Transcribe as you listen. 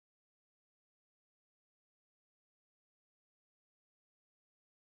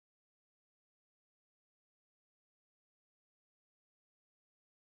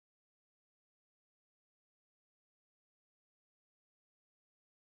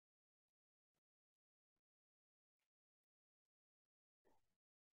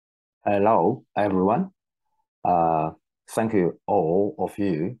Hello, everyone. Uh, Thank you all of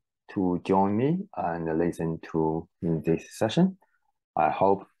you to join me and listen to this session. I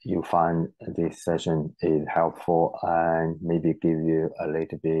hope you find this session is helpful and maybe give you a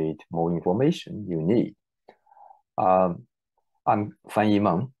little bit more information you need. I'm Fanyi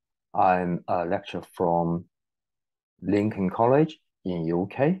Meng. I'm a lecturer from Lincoln College in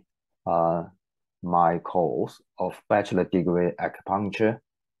UK. My course of bachelor degree acupuncture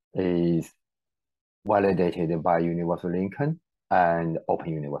is validated by University of Lincoln and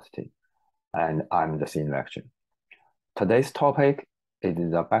Open University, and I'm the senior lecturer. Today's topic is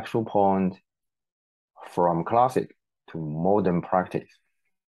the Back-Shu point from classic to modern practice.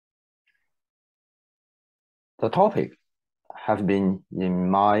 The topic has been in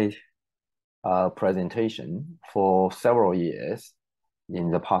my presentation for several years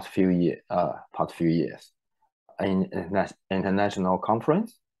in the past few years in international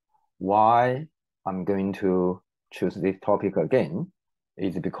conference. Why I'm going to choose this topic again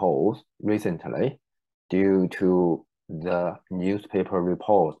is because recently, due to the newspaper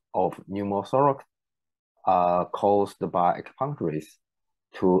report of pneumothorax caused by acupuncturists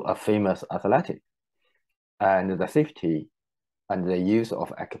to a famous athlete, and the safety and the use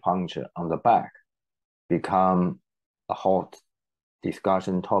of acupuncture on the back become a hot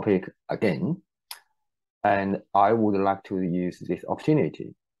discussion topic again. And I would like to use this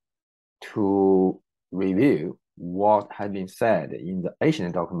opportunity to review what has been said in the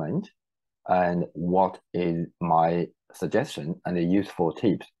ancient document and what is my suggestion and useful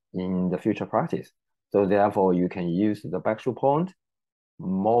tips in the future practice. So therefore, you can use the Back-Shu point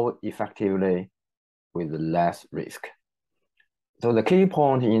more effectively with less risk. So the key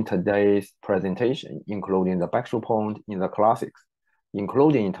point in today's presentation, including the Back-Shu point in the classics,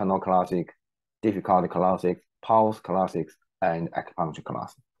 including internal classic, difficult classics, pulse classics, and acupuncture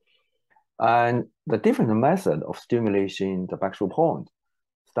classics. And the different method of stimulation the Back-Shu point,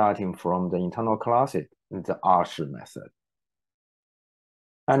 starting from the internal classic, the Shi method.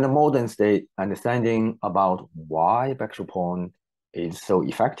 And the modern state understanding about why Back-Shu point is so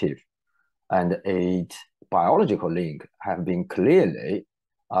effective and its biological link have been clearly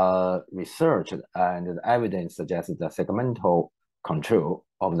researched, and the evidence suggests the segmental control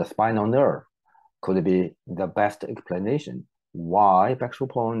of the spinal nerve could be the best explanation why Back-Shu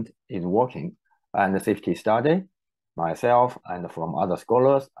point is working. And the safety study, myself and from other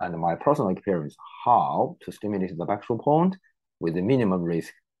scholars, and my personal experience, how to stimulate the Back-Shu point with the minimum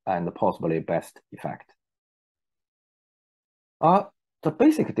risk and possibly best effect. The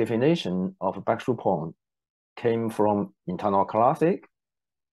basic definition of Back-Shu point came from internal classic.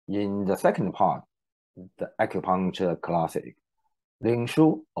 In the second part, the acupuncture classic,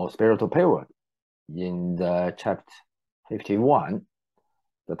 Ling-Shu or spiritual pivot, in the chapter 51,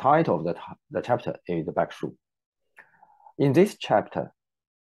 the title of the chapter is Back-Shu. In this chapter,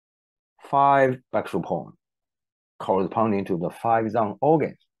 5 Back-Shu points corresponding to the 5 zang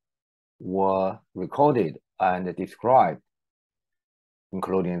organs were recorded and described,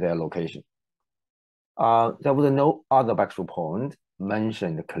 including their location. There was no other Back-Shu point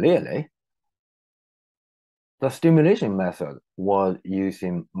mentioned clearly. The stimulation method was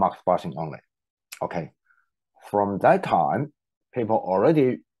using max-sparshing only. Okay, from that time, people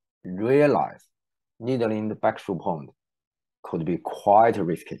already realized needling the Back-Shu point could be quite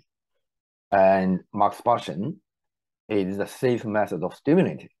risky, and max-sparshing is the safe method of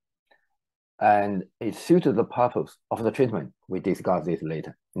stimulating, and it suited the purpose of the treatment. We discuss this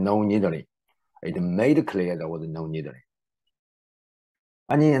later. No needling. It made clear there was no needling.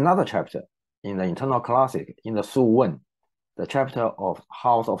 And in another chapter, in the internal classic, in the So-Wen, the chapter of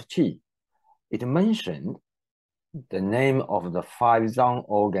House of Qi, it mentioned the name of the 5 zang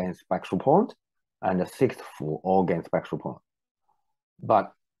organs Back-Shu point and the 6th Fu organs Back-Shu point.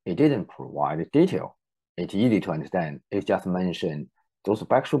 But it didn't provide detail. It's easy to understand. It just mentioned those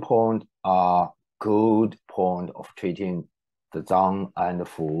Back-Shu points are good point of treating the zang and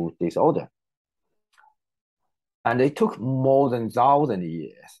fu disorder. And it took more than 1,000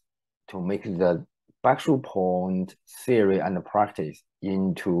 years to make the Back-Shu point theory and practice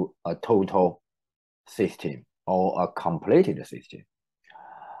into a total system or a completed system.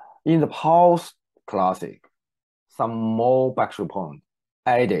 In the pulse classic, some more Back-Shu points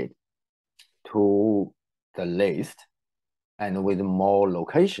added to the list and with more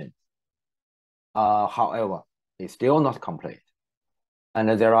locations. However, it's still not complete. And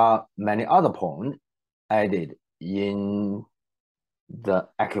there are many other points added in the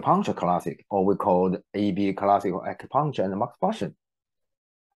acupuncture classic, or we call AB classical acupuncture and max-sparshing.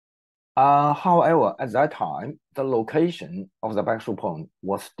 However, at that time, the location of the Back-Shu point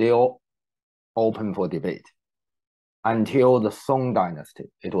was still open for debate. Until the Song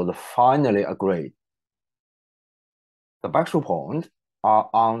dynasty, it was finally agreed. The Back-Shu point are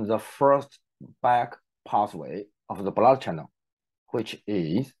on the first back pathway of the blood channel, which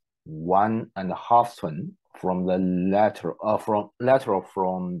is 1.5 cun from the lateral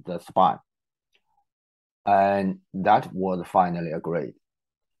from the spine. And that was finally agreed.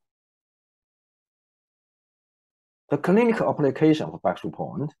 The clinical application of Back-Shu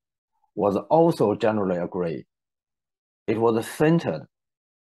point was also generally agreed. It was centered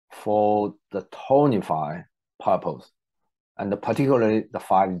for the tonify purpose, and particularly the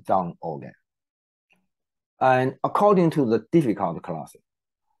 5 zang organ. And according to the difficult classes,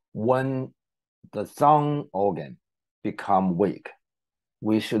 when the zang organ become weak,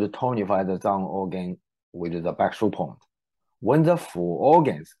 we should tonify the zang organ with the Back-Shu point. When the fu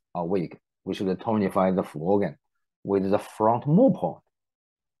organs are weak, we should tonify the fu organ with the front mu point.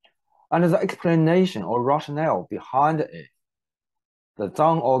 And the explanation or rationale behind it, the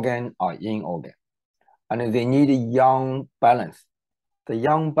zang organ are yin organ, and they need yang balance. The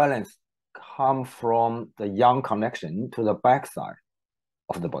yang balance comes from the yang connection to the backside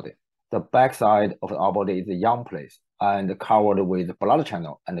of the body. The backside of our body is the yang place and covered with blood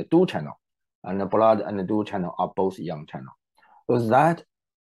channel and the du channel. And the blood and the du channel are both yang channel. So that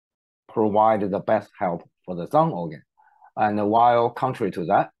provides the best help for the zang organ. And while contrary to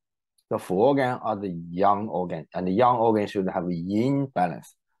that, the fu organ are the yang organ, and the yang organ should have yin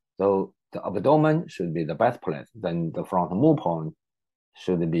balance. So the abdomen should be the best place. Then the front mu point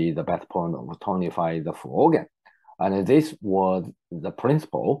should be the best point of tonify the fu organ. And this was the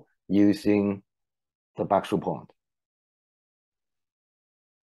principle using the Back-Shu point.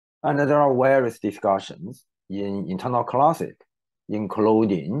 And there are various discussions in internal classic,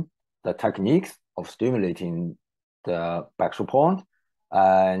 including the techniques of stimulating the Back-Shu point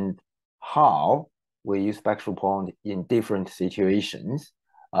and how we use Back-Shu point in different situations.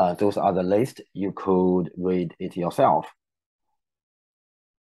 Those are the list. You could read it yourself.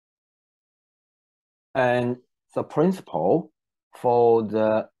 And the principle for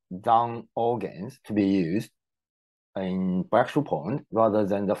the zang organs to be used in Back-Shu point rather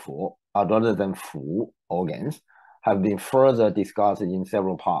than fu organs have been further discussed in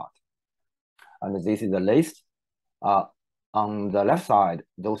several parts. And this is the list. On the left side,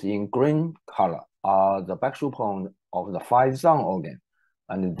 those in green color are the Back-Shu point of the 5 zang organ,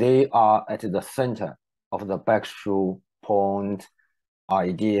 and they are at the center of the Back-Shu point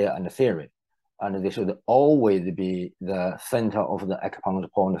idea and theory. And they should always be the center of the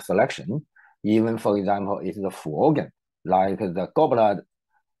acupuncture point selection, even, for example, if the fu organ, like the gallbladder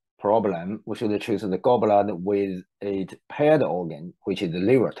problem, we should choose the gallbladder with its paired organ, which is the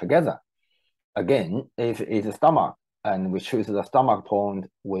liver, together. Again, if it's stomach, and we choose the stomach point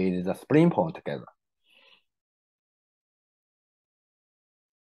with the spleen point together.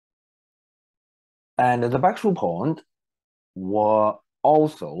 And the Back-Shu point were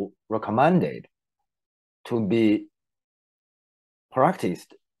also recommended to be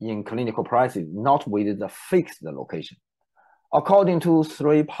practiced in clinical practice, not with the fixed location. According to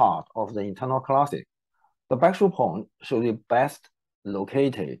 3 parts of the internal classic, the Back-Shu point should be best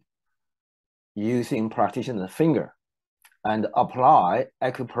located using practitioner's finger and apply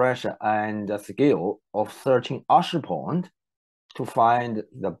acupressure and the skill of searching usher point to find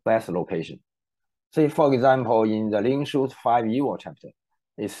the best location. Say, for example, in the Ling Shu's 5 evil chapter,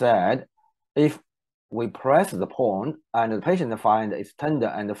 it said, if we press the point and the patient find it's tender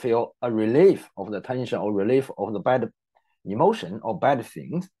and feel a relief of the tension or relief of the bad emotion or bad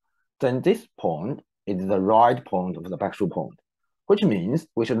things, then this point is the right point of the Back-Shu point, which means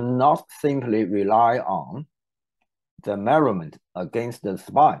we should not simply rely on the measurement against the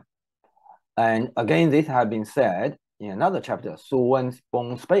spine. And again, this has been said in another chapter, So-Wen's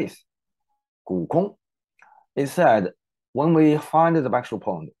bone space, 骨空. It said, when we find the Back-Shu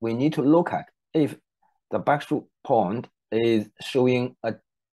point, we need to look at if the Back-Shu point is showing a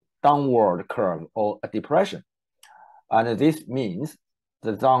downward curve or a depression. And this means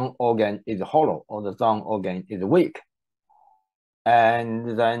the zang organ is hollow or the zang organ is weak.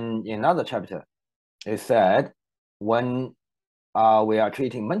 And then in another chapter, it said, when we are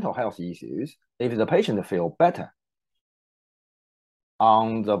treating mental health issues, if the patient feels better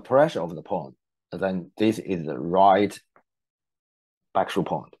on the pressure of the point, then this is the right Back-Shu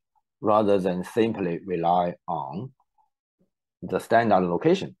point, rather than simply rely on the standard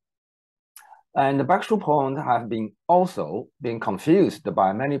location. And the Back-Shu point have been also been confused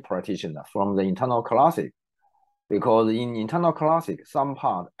by many practitioners from the internal classic. because in internal classic, some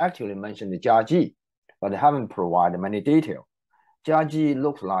part actually mentioned the jiaji, but they haven't provided many detail. Jiaji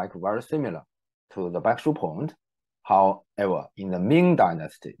looks like very similar to the Back-Shu point. However, in the Ming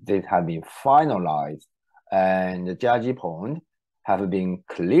Dynasty, this has been finalized, and the jiaji point have been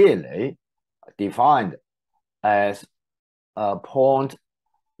clearly defined as a point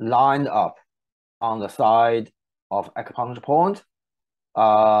lined up on the side of acupuncture point,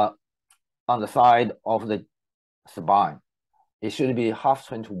 on the side of the spine. It should be half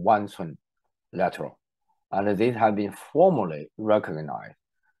cun to 1 cun lateral. And this has been formally recognized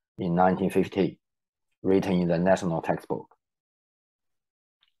in 1950, written in the national textbook.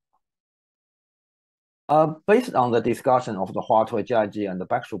 Based on the discussion of the Huatue Jiaji and the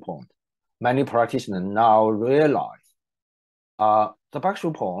Back-Shu point, many practitioners now realize the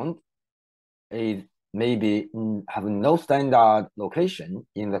Back-Shu point is maybe have no standard location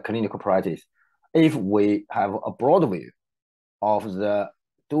in the clinical practice if we have a broad view of the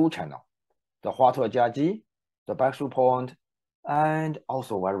dual channel, the Huatue Jiaji, the Back-Shu point, and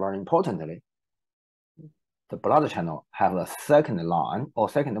also very, very importantly, the blood channel have a second line or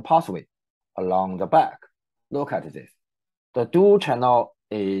second pathway along the back. Look at this. The dual channel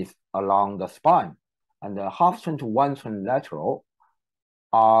is along the spine, and the half cun to 1 cun lateral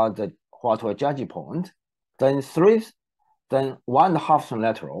are the Huatue Jiaji point. Then 1.5 cun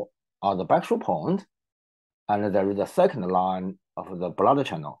lateral are the Back-Shu point, and there is a second line of the blood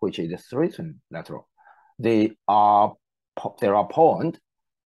channel, which is the 3 cun lateral. There are points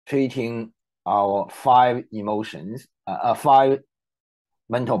treating our 5 emotions, 5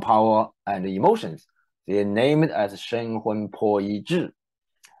 mental power and emotions. They are named as Shen Hun Po Yi Zhi.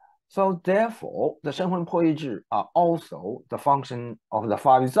 So therefore, the Shen Hun Po Yi Zhi are also the function of the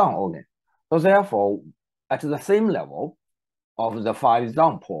 5 zang organ. So therefore, at the same level of the 5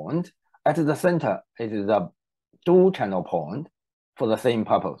 zang point, at the center it is the dual channel point for the same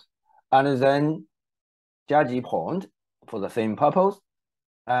purpose. And then Jiaji point for the same purpose.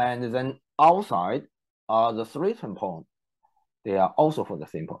 And then outside are the 3 cun point. They are also for the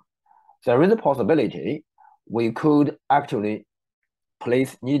same purpose. There is a possibility we could actually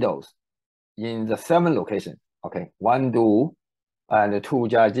place needles in the 7 locations. Okay, 1 dual and 2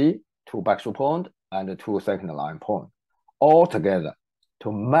 jiaji, 2 Back-Shu point, and 2 second line point, all together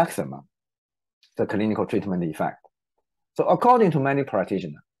to maximum the clinical treatment effect. So according to many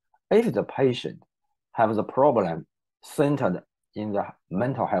practitioners, if the patient has a problem centered in the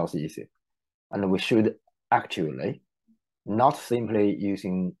mental health issue, and we should actually not simply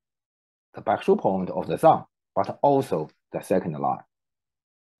using the Back-Shu point of the thumb, but also the second line.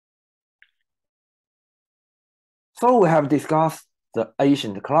 So we have discussed the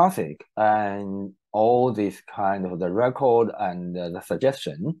ancient classic and all this kind of the record and the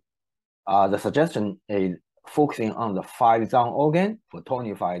suggestion. The suggestion is focusing on the 5 zang organ for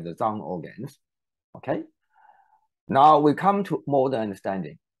tonify the zang organs. Okay. Now we come to modern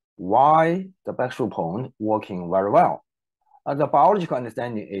understanding why the Back-Shu point working very well. The biological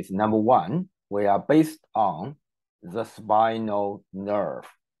understanding is number 1, we are based on the spinal nerve.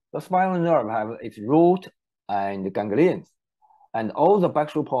 The spinal nerve have its root and ganglions, and all the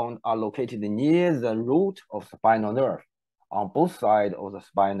Back-Shu points are located near the root of spinal nerve on both sides of the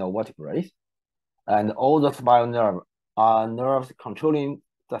spinal vertebrae. And all the spinal nerve are nerves controlling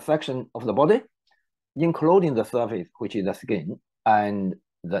the section of the body, including the surface, which is the skin, and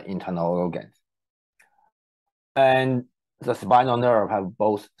the internal organs. And the spinal nerve have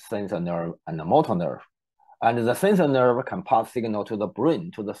both sensor nerve and the motor nerve. And the sensor nerve can pass signal to the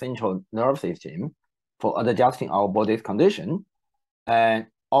brain, to the central nerve system for adjusting our body's condition. And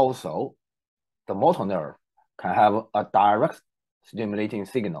also the motor nerve can have a direct stimulating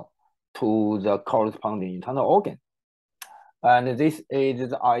signal to the corresponding internal organ. And this is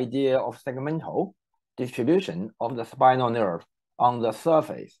the idea of segmental distribution of the spinal nerve on the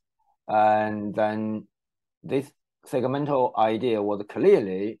surface. And then this segmental idea was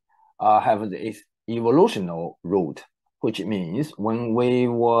clearly have this evolutionary root, which means when we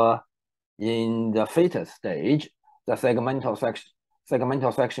were in the fetus stage, the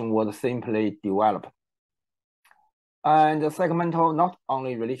segmental section was simply developed. And the segmental not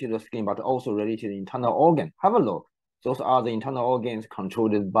only related to the skin, but also related to the internal organ. Have a look. Those are the internal organs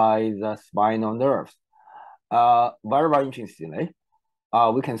controlled by the spinal nerves. Very, very interestingly,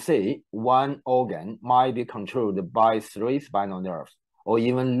 we can see one organ might be controlled by 3 spinal nerves, or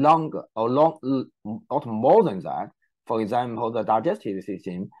even longer, or not more than that. For example, the digestive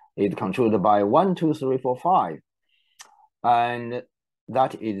system is controlled by 1, 2, 3, 4, 5. And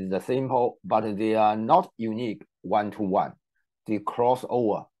that is the simple, but they are not unique one-to-one. They cross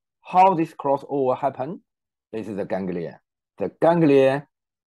over. How this crossover happen? This is the ganglia. The ganglia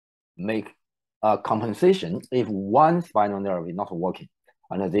make a compensation if one spinal nerve is not working.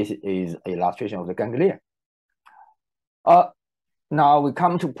 And this is an illustration of the ganglia. Now we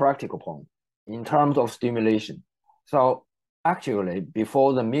come to practical point in terms of stimulation. So actually,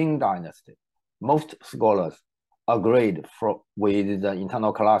 before the Ming Dynasty, most scholars agreed with the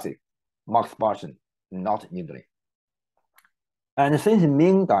internal classic, masturbation, not needling. And since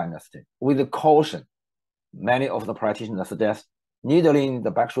Ming Dynasty, with caution, many of the practitioners suggest needling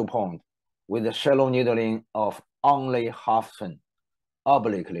the Back-Shu point with the shallow needling of only half turn,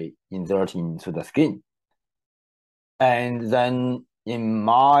 obliquely inserting into the skin. And then in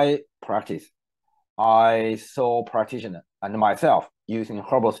my practice, I saw practitioners and myself using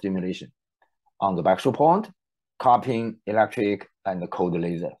herbal stimulation on the Back-Shu point, cupping, electric, and cold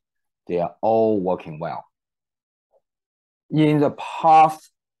laser. They are all working well. In the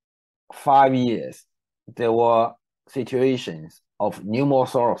past 5 years, there were situations of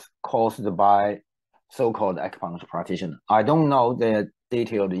pneumothorax caused by so-called acupuncture practitioners. I don't know their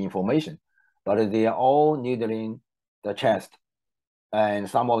detailed information, but they are all needling the chest, and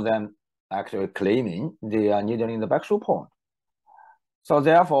some of them actually claiming they are needling the Back-Shu point. So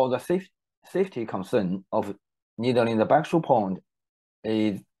therefore, the safety concern of needling the Back-Shu point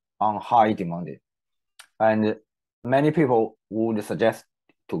is on high demand. And many people would suggest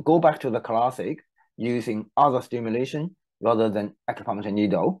to go back to the classic using other stimulation rather than acupuncture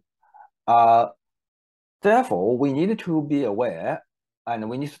needle. Therefore, we need to be aware and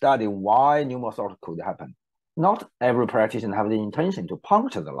we need to study why pneumothorax could happen. Not every practitioner have the intention to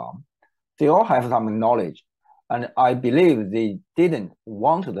puncture the lung. They all have some knowledge, and I believe they didn't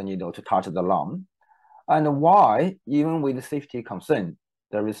want the needle to touch the lung. And why, even with safety concern,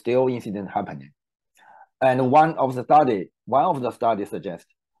 there is still incident happening. And one of the studies suggests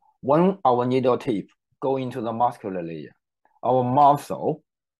when our needle tip go into the muscular layer, our muscle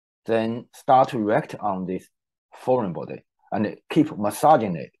then start to react on this foreign body and keep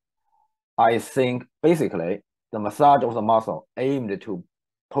massaging it. I think basically the massage of the muscle aimed to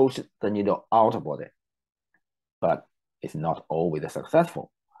push the needle out of body, but it's not always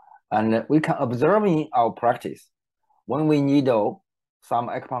successful. And we can observe in our practice when we needle some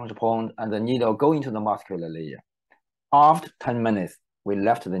acupuncture point and the needle go into the muscular layer. After 10 minutes, we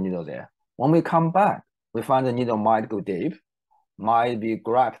left the needle there. When we come back, we find the needle might go deep, might be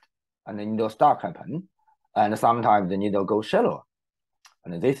grabbed, and the needle stuck happen, and sometimes the needle goes shallower.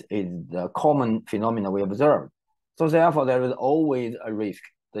 And this is the common phenomenon we observe. So therefore, there is always a risk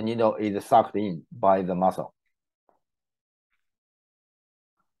the needle is sucked in by the muscle.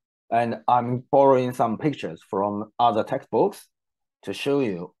 And I'm borrowing some pictures from other textbooks to show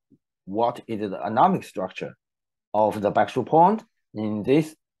you what is the anatomic structure of the Back-Shu point. In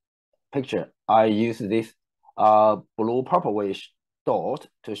this picture, I use this blue purplish dot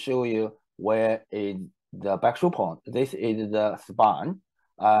to show you where is the Back-Shu point. This is the spine,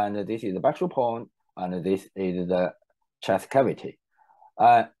 and this is the Back-Shu point, and this is the chest cavity.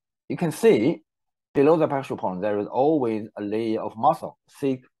 You can see below the Back-Shu point, there is always a layer of muscle,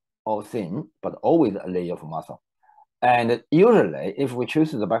 thick or thin, but always a layer of muscle. And usually, if we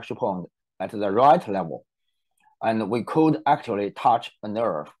choose the Back-Shu point at the right level, and we could actually touch a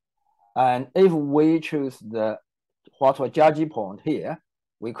nerve. And if we choose the Huatuojiaji point here,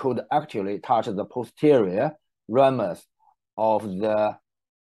 we could actually touch the posterior ramus of the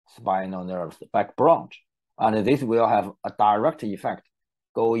spinal nerves, the back branch. And this will have a direct effect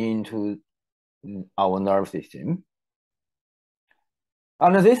going into our nerve system.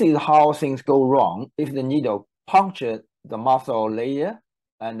 And this is how things go wrong if the needle punctures the muscle layer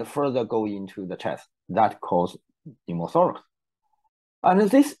and further go into the chest. That causes pneumothorax. And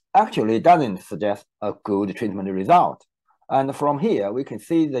this actually doesn't suggest a good treatment result. And from here, we can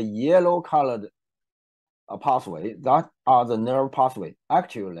see the yellow colored pathway, that are the nerve pathway.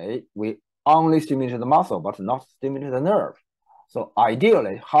 Actually, we only stimulate the muscle, but not stimulate the nerve. So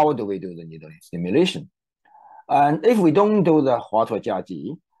ideally, how do we do the needling stimulation? And if we don't do the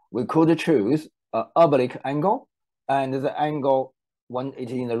Huatuojiaji, we could choose an oblique angle, and the angle, when it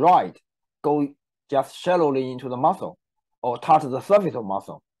is in the right, go just shallowly into the muscle or touch the surface of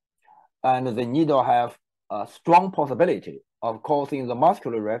muscle. And the needle have a strong possibility of causing the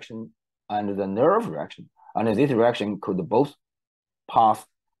muscular reaction and the nerve reaction. And this reaction could both pass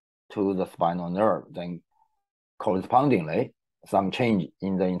to the spinal nerve, then correspondingly, some change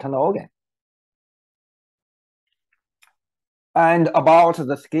in the internal organ. And about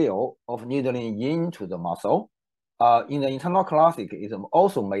the skill of needling into the muscle, in the internal classic, it is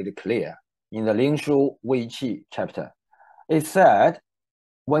also made clear in the Lingshu Wei Qi chapter. It said,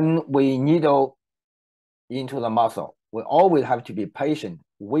 when we needle into the muscle. We always have to be patient,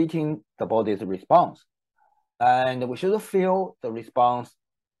 waiting the body's response. And we should feel the response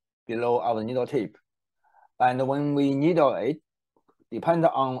below our needle tip. And when we needle it, depends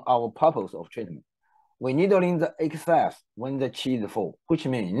on our purpose of treatment. We needling the excess when the qi is full, which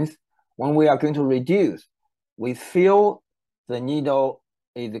means when we are going to reduce, we feel the needle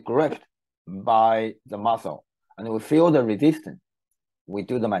is gripped by the muscle and we feel the resistance. We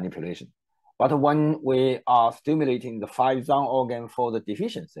do the manipulation. But when we are stimulating the 5 zang organ for the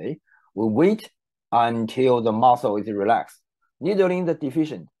deficiency, we wait until the muscle is relaxed, needling the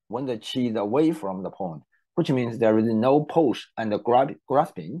deficient when the qi is away from the point, which means there is no push and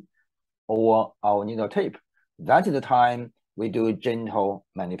grasping over our needle tip. That is the time we do gentle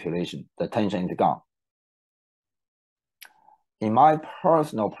manipulation. The tension is gone. In my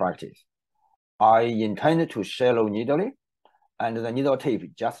personal practice, I intend to shallow needling, and the needle tip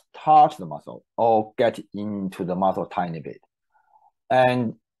just touch the muscle or get into the muscle tiny bit.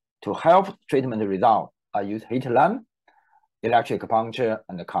 And to help treatment result, I use heat lamp, electric puncture,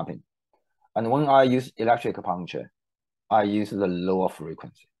 and cupping. And when I use electric puncture, I use the lower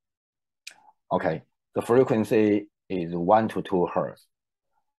frequency. Okay, the frequency is 1 to 2 hertz.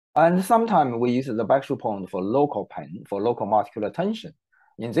 And sometimes we use the Back-Shu point for local pain, for local muscular tension.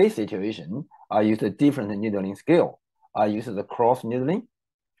 In this situation, I use a different needling scale. I use the cross needling,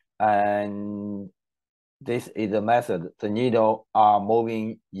 and this is the method. The needle are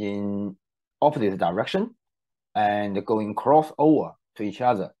moving in opposite direction and going cross over to each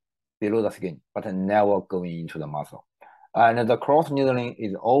other below the skin, but never going into the muscle. And the cross needling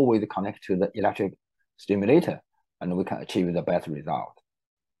is always connected to the electric stimulator, and we can achieve the best result.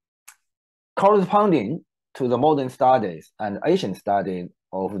 Corresponding to the modern studies and Asian studies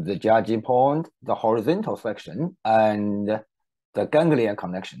of the Jiaji point, the horizontal section, and the ganglion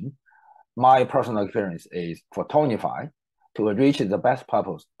connection, my personal experience is for tonify, to reach the best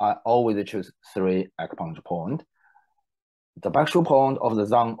purpose, I always choose 3 acupuncture points. The Back-Shu point of the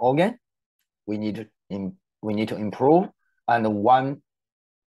zang organ, we need to improve, and 1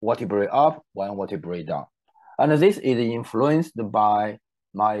 vertebrae up, 1 vertebrae down. And this is influenced by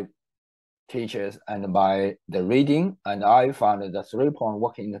my teachers and by the reading, and I found the 3 points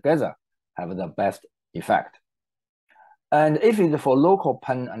working together have the best effect. And if it's for local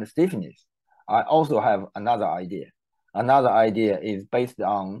pain and stiffness, I also have another idea. Another idea is based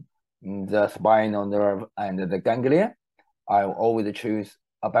on the spinal nerve and the ganglia. I will always choose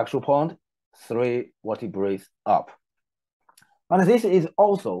a Back-Shu point, 3 vertebrae up. And this is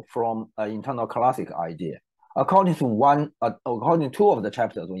also from an internal classic idea. According to 2 of the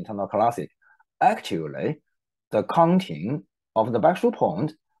chapters of internal classic, actually, the counting of the Back-Shu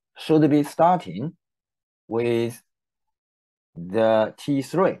point should be starting with the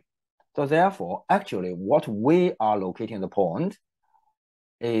T3. So therefore, actually, what we are locating the point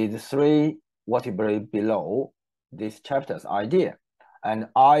is 3 vertebrae below this chapter's idea. And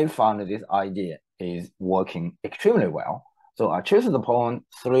I found this idea is working extremely well. So I choose the point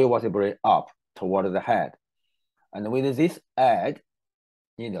 3 vertebrae up toward the head. And with this add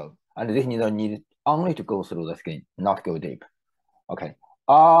needle, and this needle needs only to go through the skin, not go deep. Okay.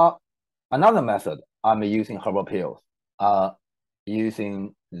 Another method, I'm using herbal pills,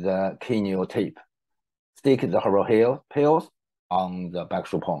 using the needle tip. Stick the herbal pills on the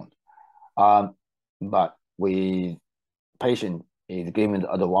Back-Shu point. But with patient is given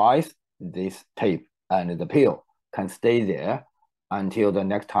the advice, this tape and the pill can stay there until the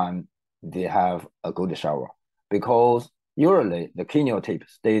next time they have a good shower. Because usually the needle tip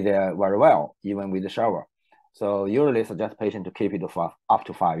stay there very well, even with the shower. So usually suggest patient to keep it for up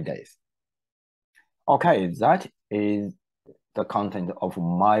to 5 days. Okay, that is the content of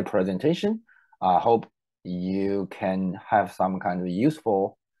my presentation. I hope you can have some kind of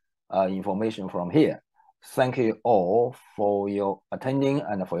useful information from here. Thank you all for your attending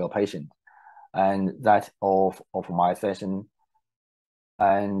and for your patience. And that's all of my session.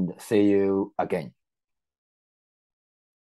 And see you again.